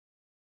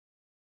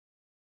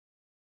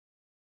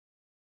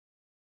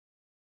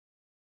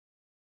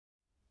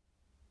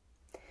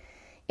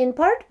In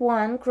part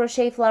 1,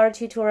 Crochet Flower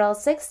Tutorial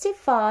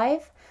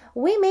 65,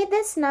 we made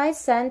this nice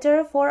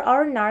center for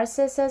our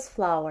Narcissus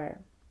flower.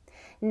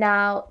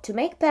 Now, to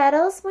make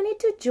petals, we need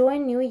to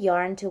join new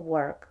yarn to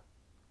work.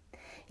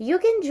 You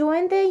can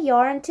join the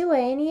yarn to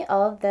any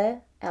of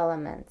the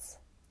elements.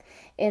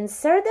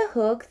 Insert the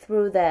hook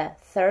through the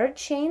third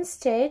chain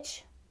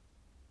stitch.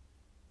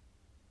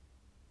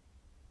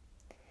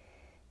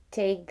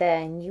 Take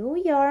the new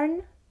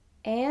yarn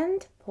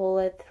and pull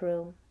it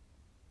through.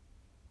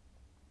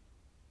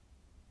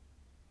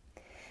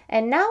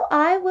 And now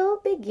I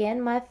will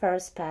begin my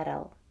first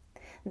petal.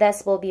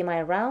 This will be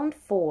my round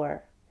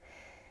 4.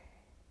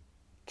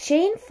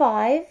 Chain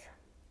 5,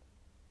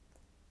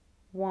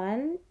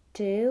 1,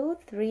 2,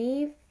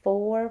 3,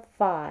 4,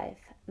 5.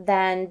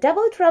 Then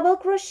double treble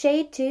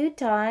crochet 2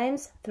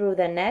 times through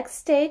the next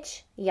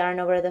stitch, yarn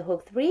over the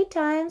hook 3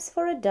 times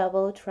for a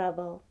double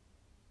treble.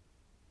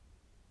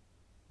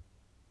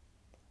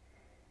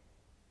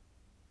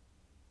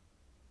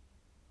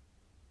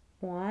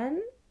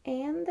 One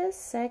and the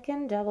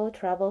second double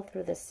treble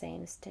through the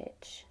same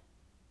stitch.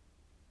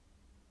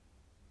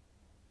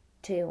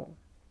 2.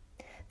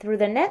 Through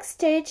the next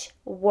stitch,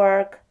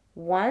 work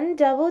 1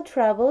 double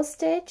treble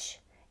stitch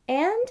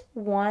and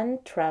 1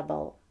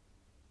 treble.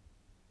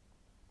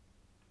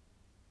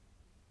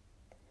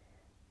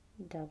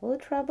 Double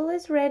treble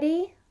is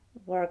ready.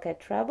 Work a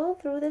treble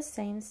through the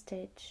same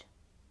stitch.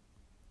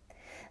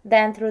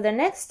 Then through the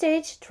next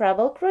stitch,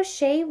 treble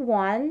crochet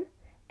 1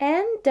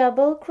 and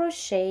double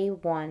crochet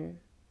 1.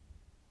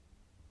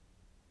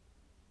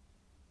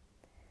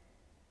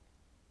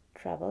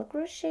 Treble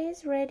crochet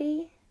is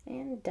ready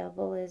and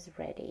double is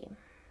ready.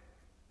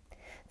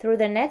 Through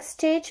the next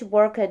stitch,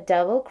 work a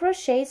double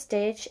crochet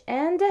stitch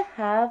and a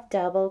half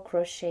double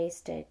crochet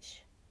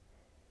stitch.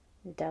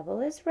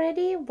 Double is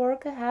ready,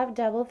 work a half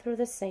double through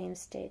the same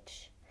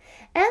stitch.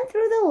 And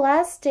through the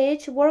last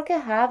stitch, work a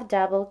half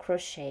double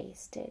crochet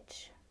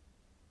stitch.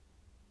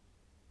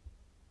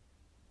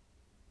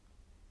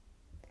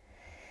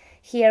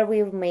 Here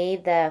we've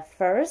made the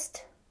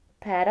first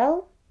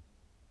petal.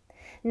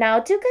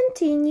 Now to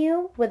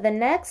continue with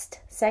the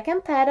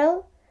second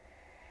petal,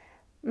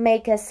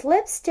 make a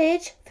slip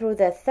stitch through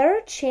the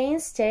third chain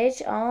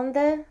stitch on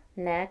the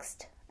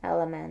next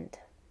element.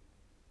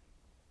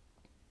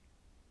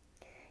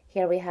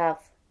 Here we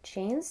have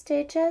chain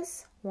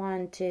stitches,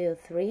 1, 2,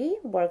 3,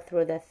 work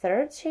through the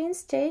third chain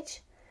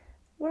stitch,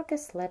 work a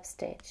slip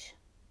stitch.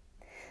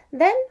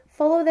 Then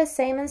follow the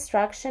same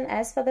instruction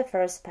as for the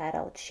first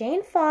petal,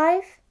 chain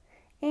 5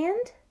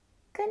 and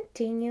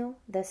continue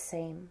the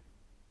same.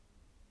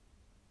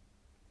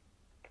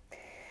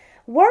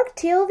 Work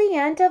till the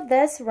end of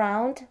this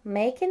round,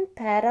 making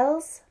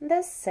petals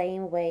the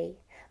same way.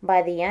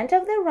 By the end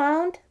of the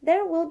round,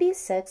 there will be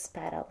 6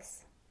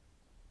 petals.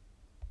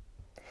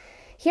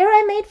 Here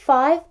I made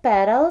 5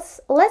 petals.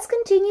 Let's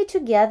continue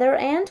together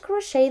and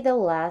crochet the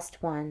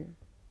last one.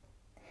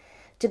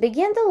 To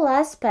begin the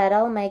last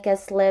petal, make a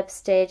slip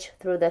stitch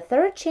through the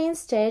third chain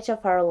stitch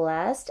of our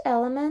last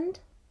element.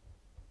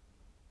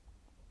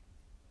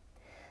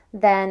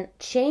 Then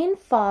chain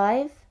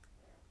 5,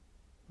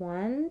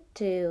 1,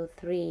 2,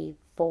 3,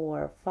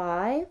 4,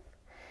 5.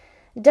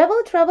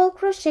 Double treble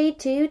crochet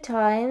 2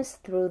 times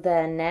through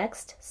the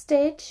next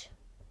stitch.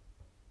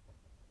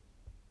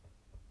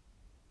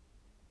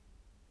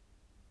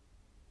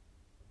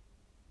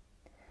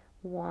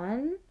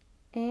 One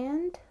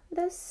and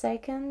the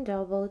second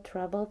double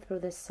treble through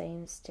the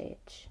same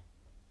stitch.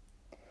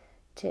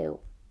 2.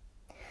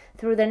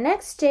 Through the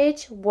next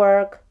stitch,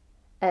 work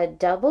a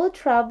double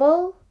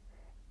treble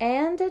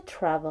and a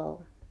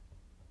treble.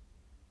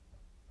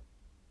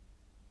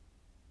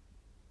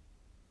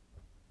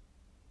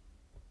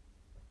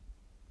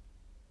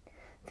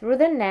 Through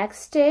the next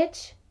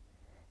stitch,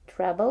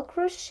 treble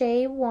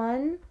crochet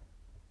 1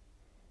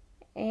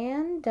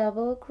 and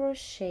double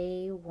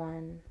crochet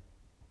 1.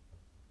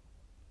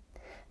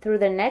 Through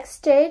the next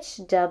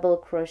stitch, double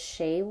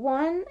crochet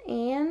 1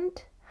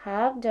 and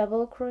half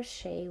double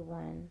crochet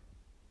 1.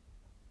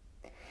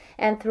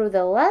 And through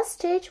the last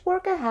stitch,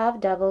 work a half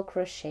double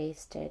crochet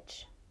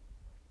stitch.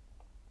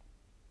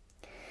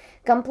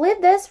 Complete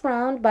this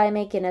round by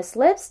making a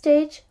slip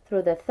stitch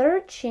through the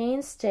third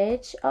chain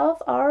stitch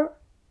of our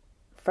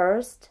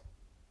first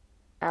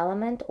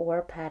element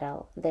or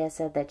petal. This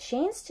is the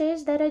chain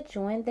stitch that I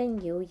joined the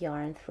new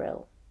yarn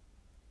through.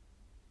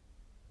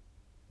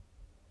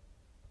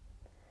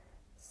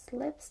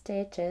 Slip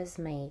stitch is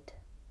made.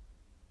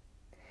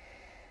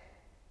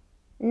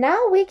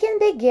 Now we can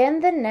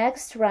begin the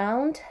next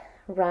round,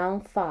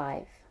 round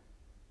 5.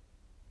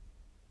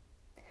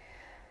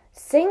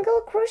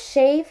 Single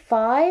crochet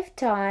 5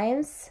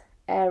 times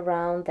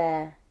around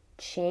the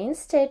chain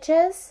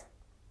stitches.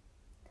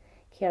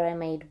 Here I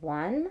made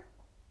 1,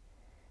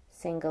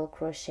 single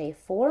crochet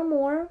 4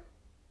 more,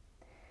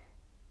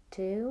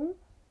 2,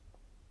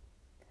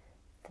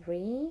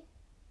 3,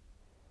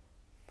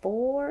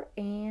 4,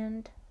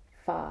 and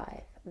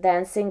 5.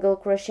 Then single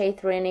crochet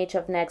 3 in each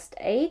of next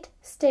 8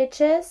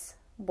 stitches.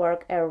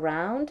 Work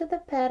around the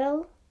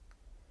petal.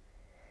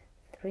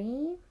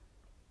 3,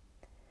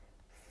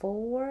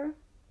 4,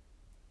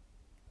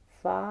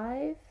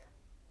 5,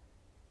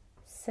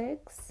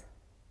 6,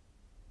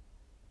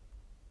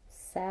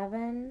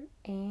 7,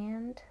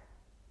 and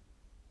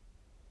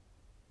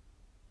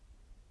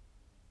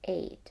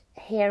 8.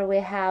 Here we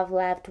have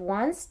left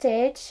 1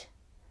 stitch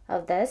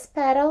of this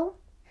petal.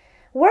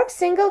 Work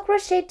single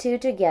crochet 2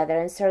 together.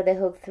 Insert the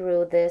hook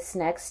through this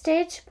next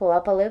stitch, pull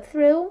up a loop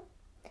through,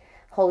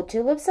 hold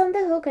 2 loops on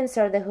the hook,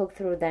 insert the hook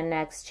through the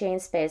next chain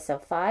space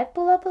of 5,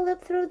 pull up a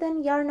loop through,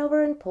 then yarn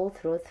over and pull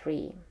through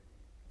 3.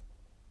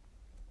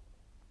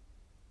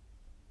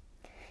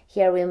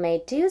 Here we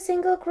made 2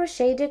 single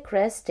crochet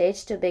decrease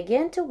stitch to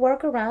begin to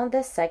work around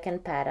the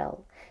second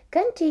petal.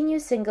 Continue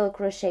single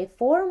crochet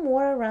 4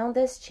 more around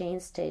these chain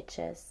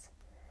stitches,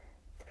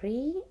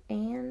 3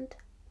 and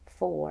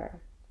 4.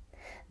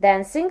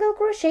 Then single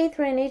crochet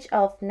 3 in each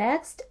of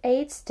next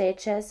 8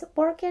 stitches,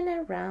 working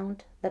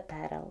around the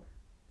petal.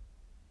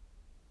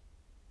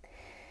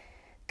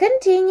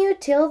 Continue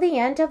till the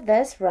end of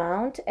this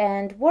round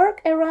and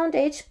work around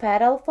each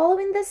petal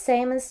following the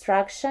same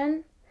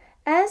instruction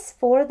as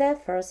for the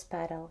first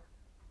petal.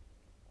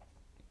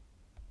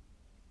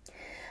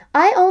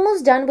 I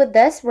almost done with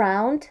this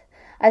round.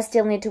 I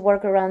still need to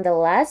work around the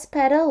last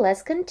petal.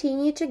 Let's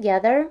continue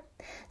together.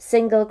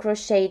 Single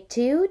crochet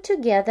 2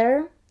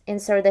 together,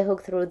 insert the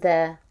hook through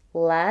the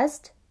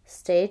last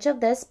stitch of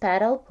this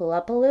petal, pull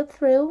up a loop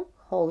through,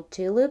 hold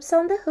 2 loops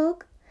on the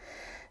hook,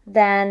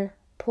 then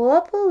pull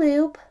up a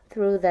loop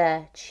through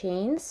the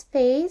chain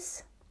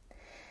space,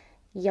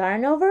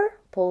 yarn over,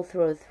 pull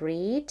through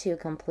 3 to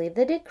complete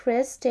the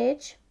decrease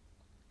stitch.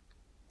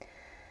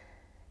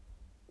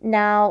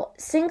 Now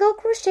single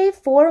crochet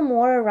 4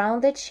 more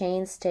around the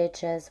chain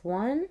stitches,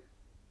 1,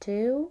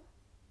 2,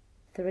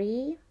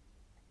 3,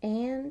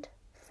 and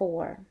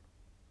 4.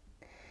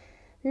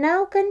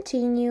 Now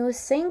continue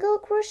single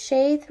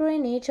crochet 3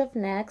 in each of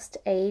next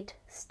 8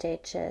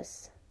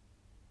 stitches.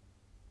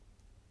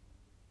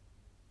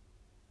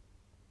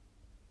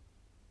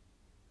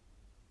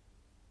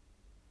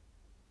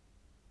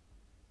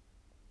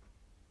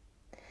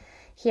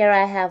 Here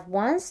I have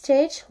 1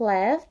 stitch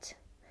left.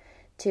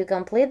 To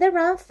complete the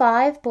round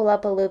 5, pull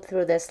up a loop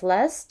through this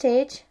last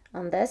stitch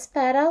on this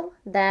petal,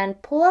 then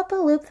pull up a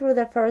loop through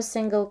the first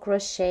single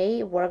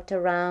crochet worked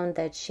around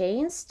the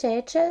chain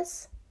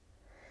stitches,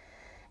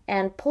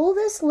 and pull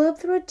this loop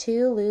through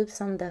 2 loops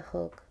on the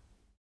hook.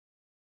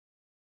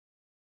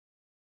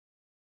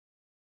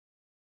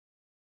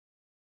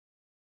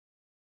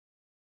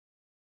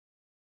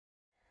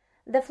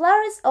 The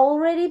flower is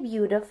already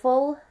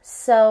beautiful,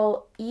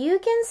 so you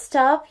can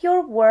stop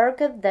your work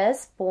at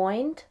this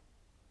point.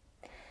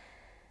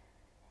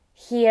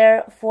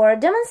 Here, for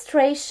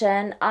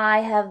demonstration, I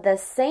have the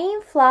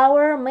same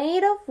flower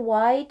made of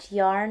white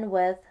yarn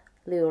with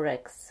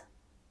lurex.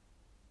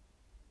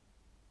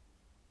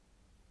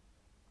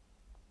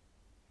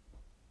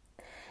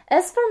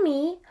 As for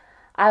me,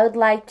 I would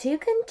like to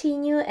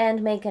continue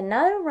and make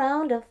another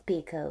round of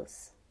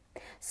picots.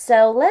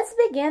 So let's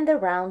begin the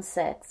round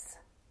 6.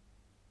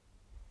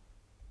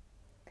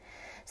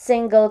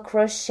 Single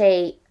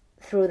crochet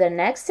through the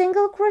next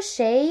single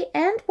crochet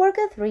and work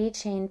a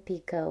 3-chain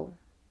picot.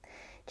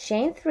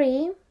 Chain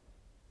 3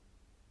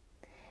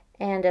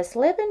 and a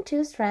slip in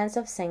 2 strands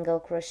of single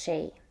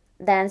crochet.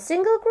 Then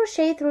single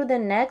crochet through the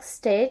next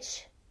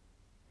stitch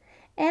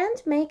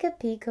and make a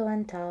picot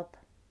on top.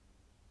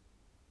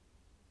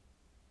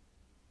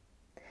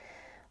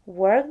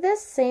 Work the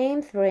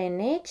same 3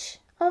 in each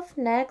of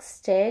next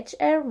stitch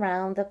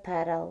around the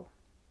petal.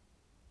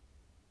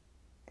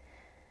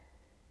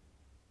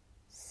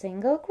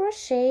 Single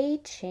crochet,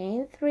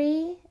 chain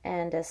 3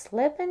 and a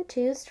slip in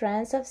 2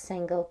 strands of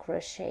single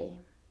crochet.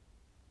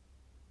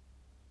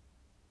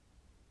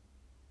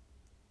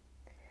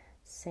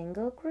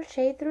 Single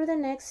crochet through the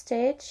next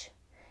stitch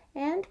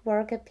and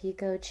work a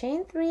picot,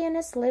 chain 3 and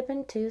a slip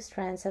in 2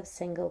 strands of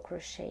single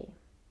crochet.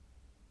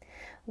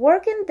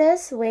 Work in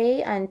this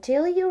way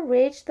until you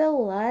reach the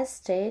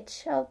last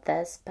stitch of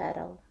this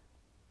petal.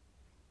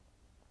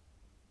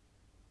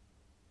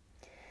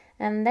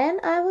 And then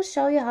I will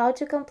show you how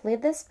to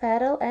complete this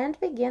petal and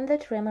begin the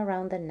trim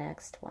around the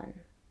next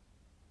one.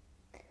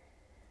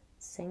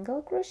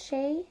 Single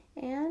crochet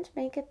and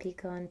make a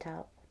picot on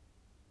top.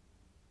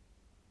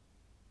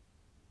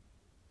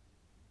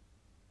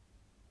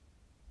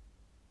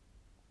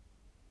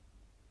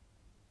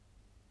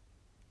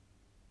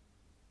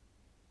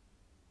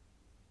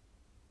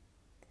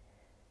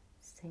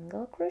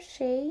 Single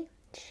crochet,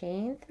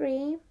 chain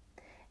 3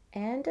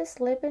 and a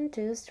slip in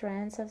 2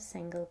 strands of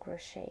single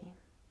crochet.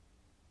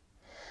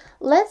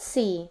 Let's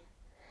see.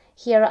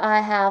 Here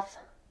I have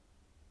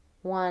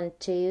 1,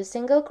 2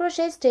 single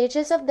crochet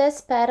stitches of this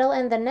petal,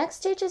 and the next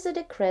stitch is a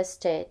decrease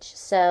stitch.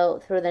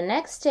 So through the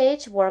next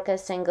stitch, work a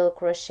single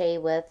crochet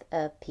with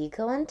a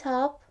picot on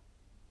top.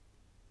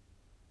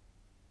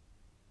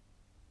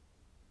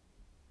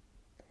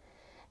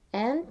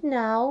 And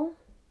now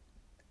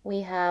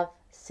we have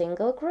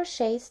single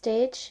crochet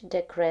stitch,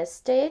 decrease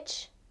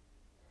stitch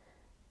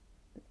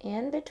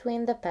in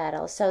between the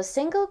petals. So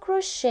single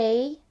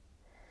crochet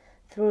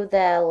through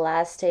the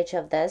last stitch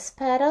of this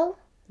petal.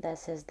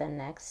 This is the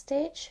next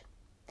stitch.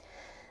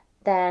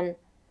 Then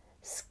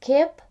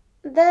skip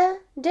the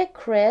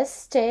decrease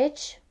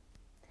stitch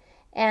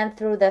and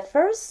through the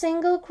first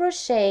single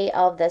crochet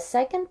of the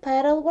second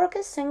petal, work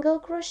a single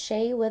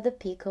crochet with a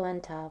picot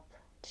on top.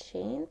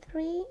 Chain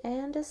 3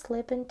 and a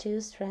slip in 2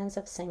 strands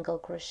of single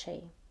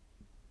crochet.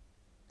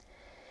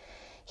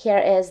 Here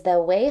is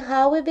the way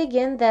how we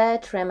begin the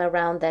trim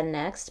around the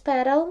next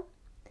petal.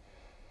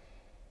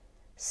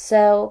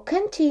 So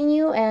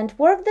continue and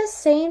work the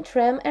same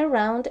trim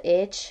around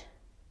each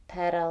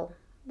petal.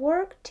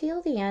 Work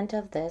till the end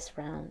of this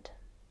round.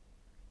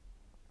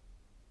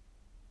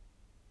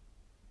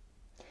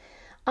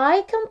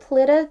 I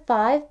completed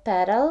 5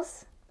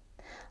 petals.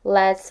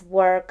 Let's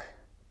work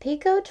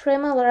picot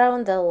trim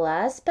around the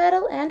last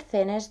petal and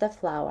finish the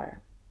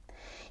flower.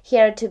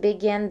 Here to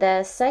begin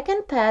the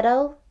second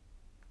petal,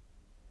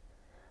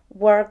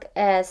 work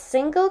a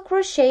single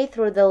crochet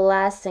through the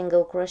last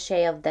single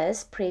crochet of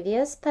this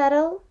previous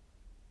petal.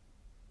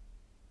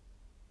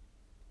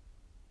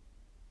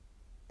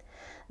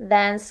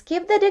 Then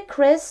skip the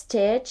decrease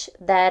stitch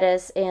that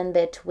is in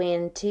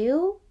between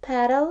 2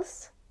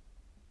 petals.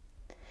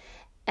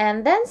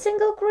 And then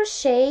single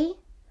crochet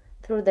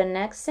through the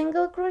next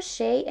single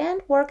crochet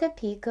and work a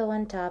picot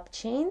on top.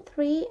 Chain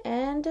 3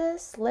 and a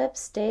slip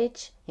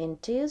stitch in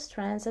 2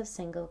 strands of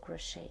single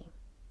crochet.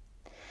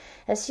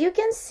 As you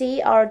can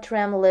see, our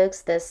trim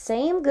looks the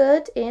same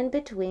good in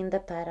between the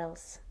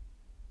petals.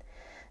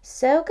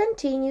 So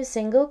continue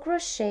single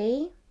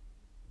crochet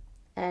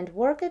and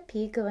work a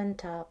picot on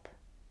top.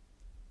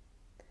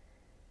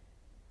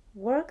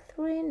 Work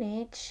through in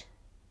each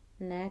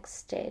next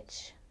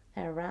stitch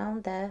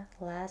around the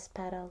last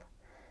petal.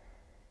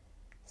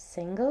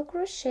 Single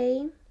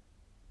crochet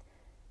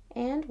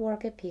and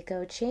work a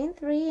picot. Chain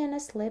 3 and a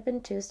slip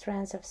in 2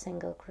 strands of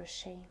single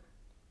crochet.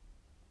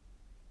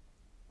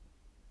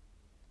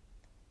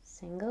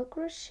 Single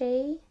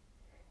crochet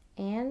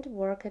and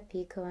work a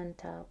picot on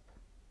top.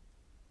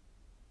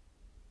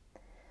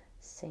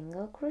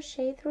 Single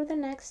crochet through the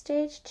next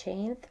stitch,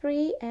 chain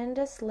 3 and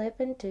a slip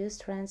in 2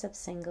 strands of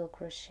single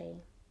crochet.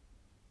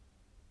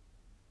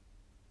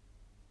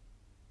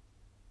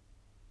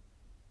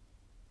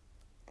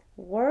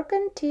 Work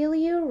until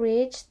you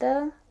reach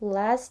the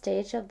last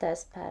stitch of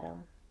this petal.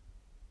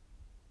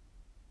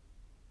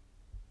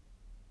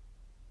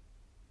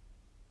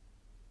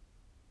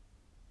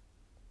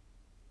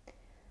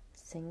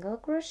 Single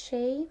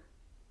crochet,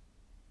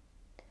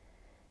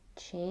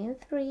 chain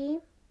 3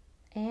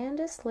 and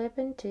a slip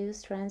in 2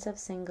 strands of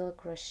single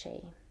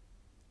crochet.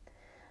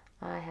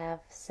 I have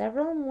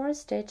several more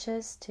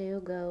stitches to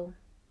go.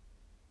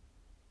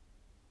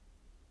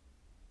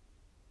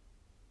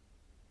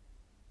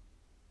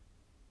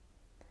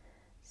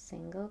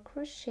 Single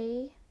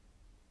crochet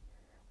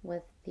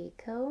with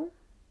picot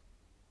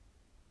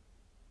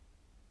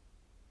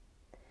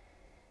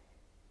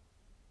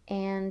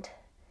and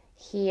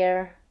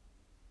here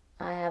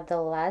I have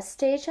the last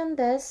stitch on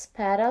this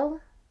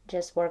petal.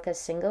 Just work a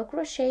single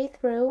crochet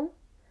through,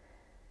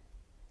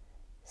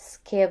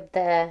 skip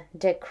the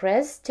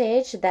decrease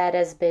stitch that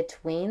is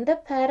between the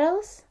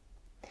petals,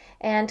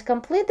 and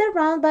complete the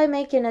round by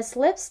making a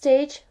slip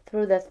stitch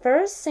through the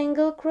first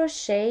single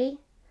crochet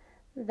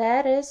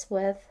that is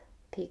with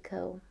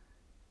picot.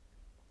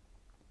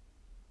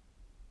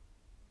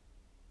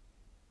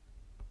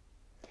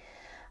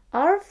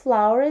 Our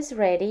flower is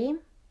ready.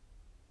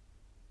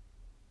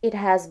 It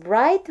has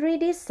bright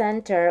 3D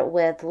center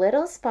with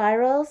little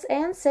spirals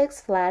and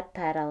 6 flat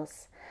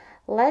petals.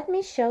 Let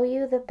me show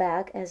you the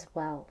back as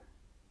well.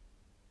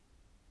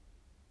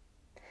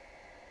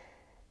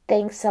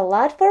 Thanks a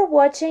lot for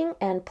watching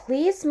and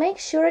please make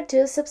sure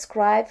to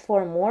subscribe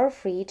for more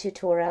free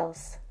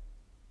tutorials.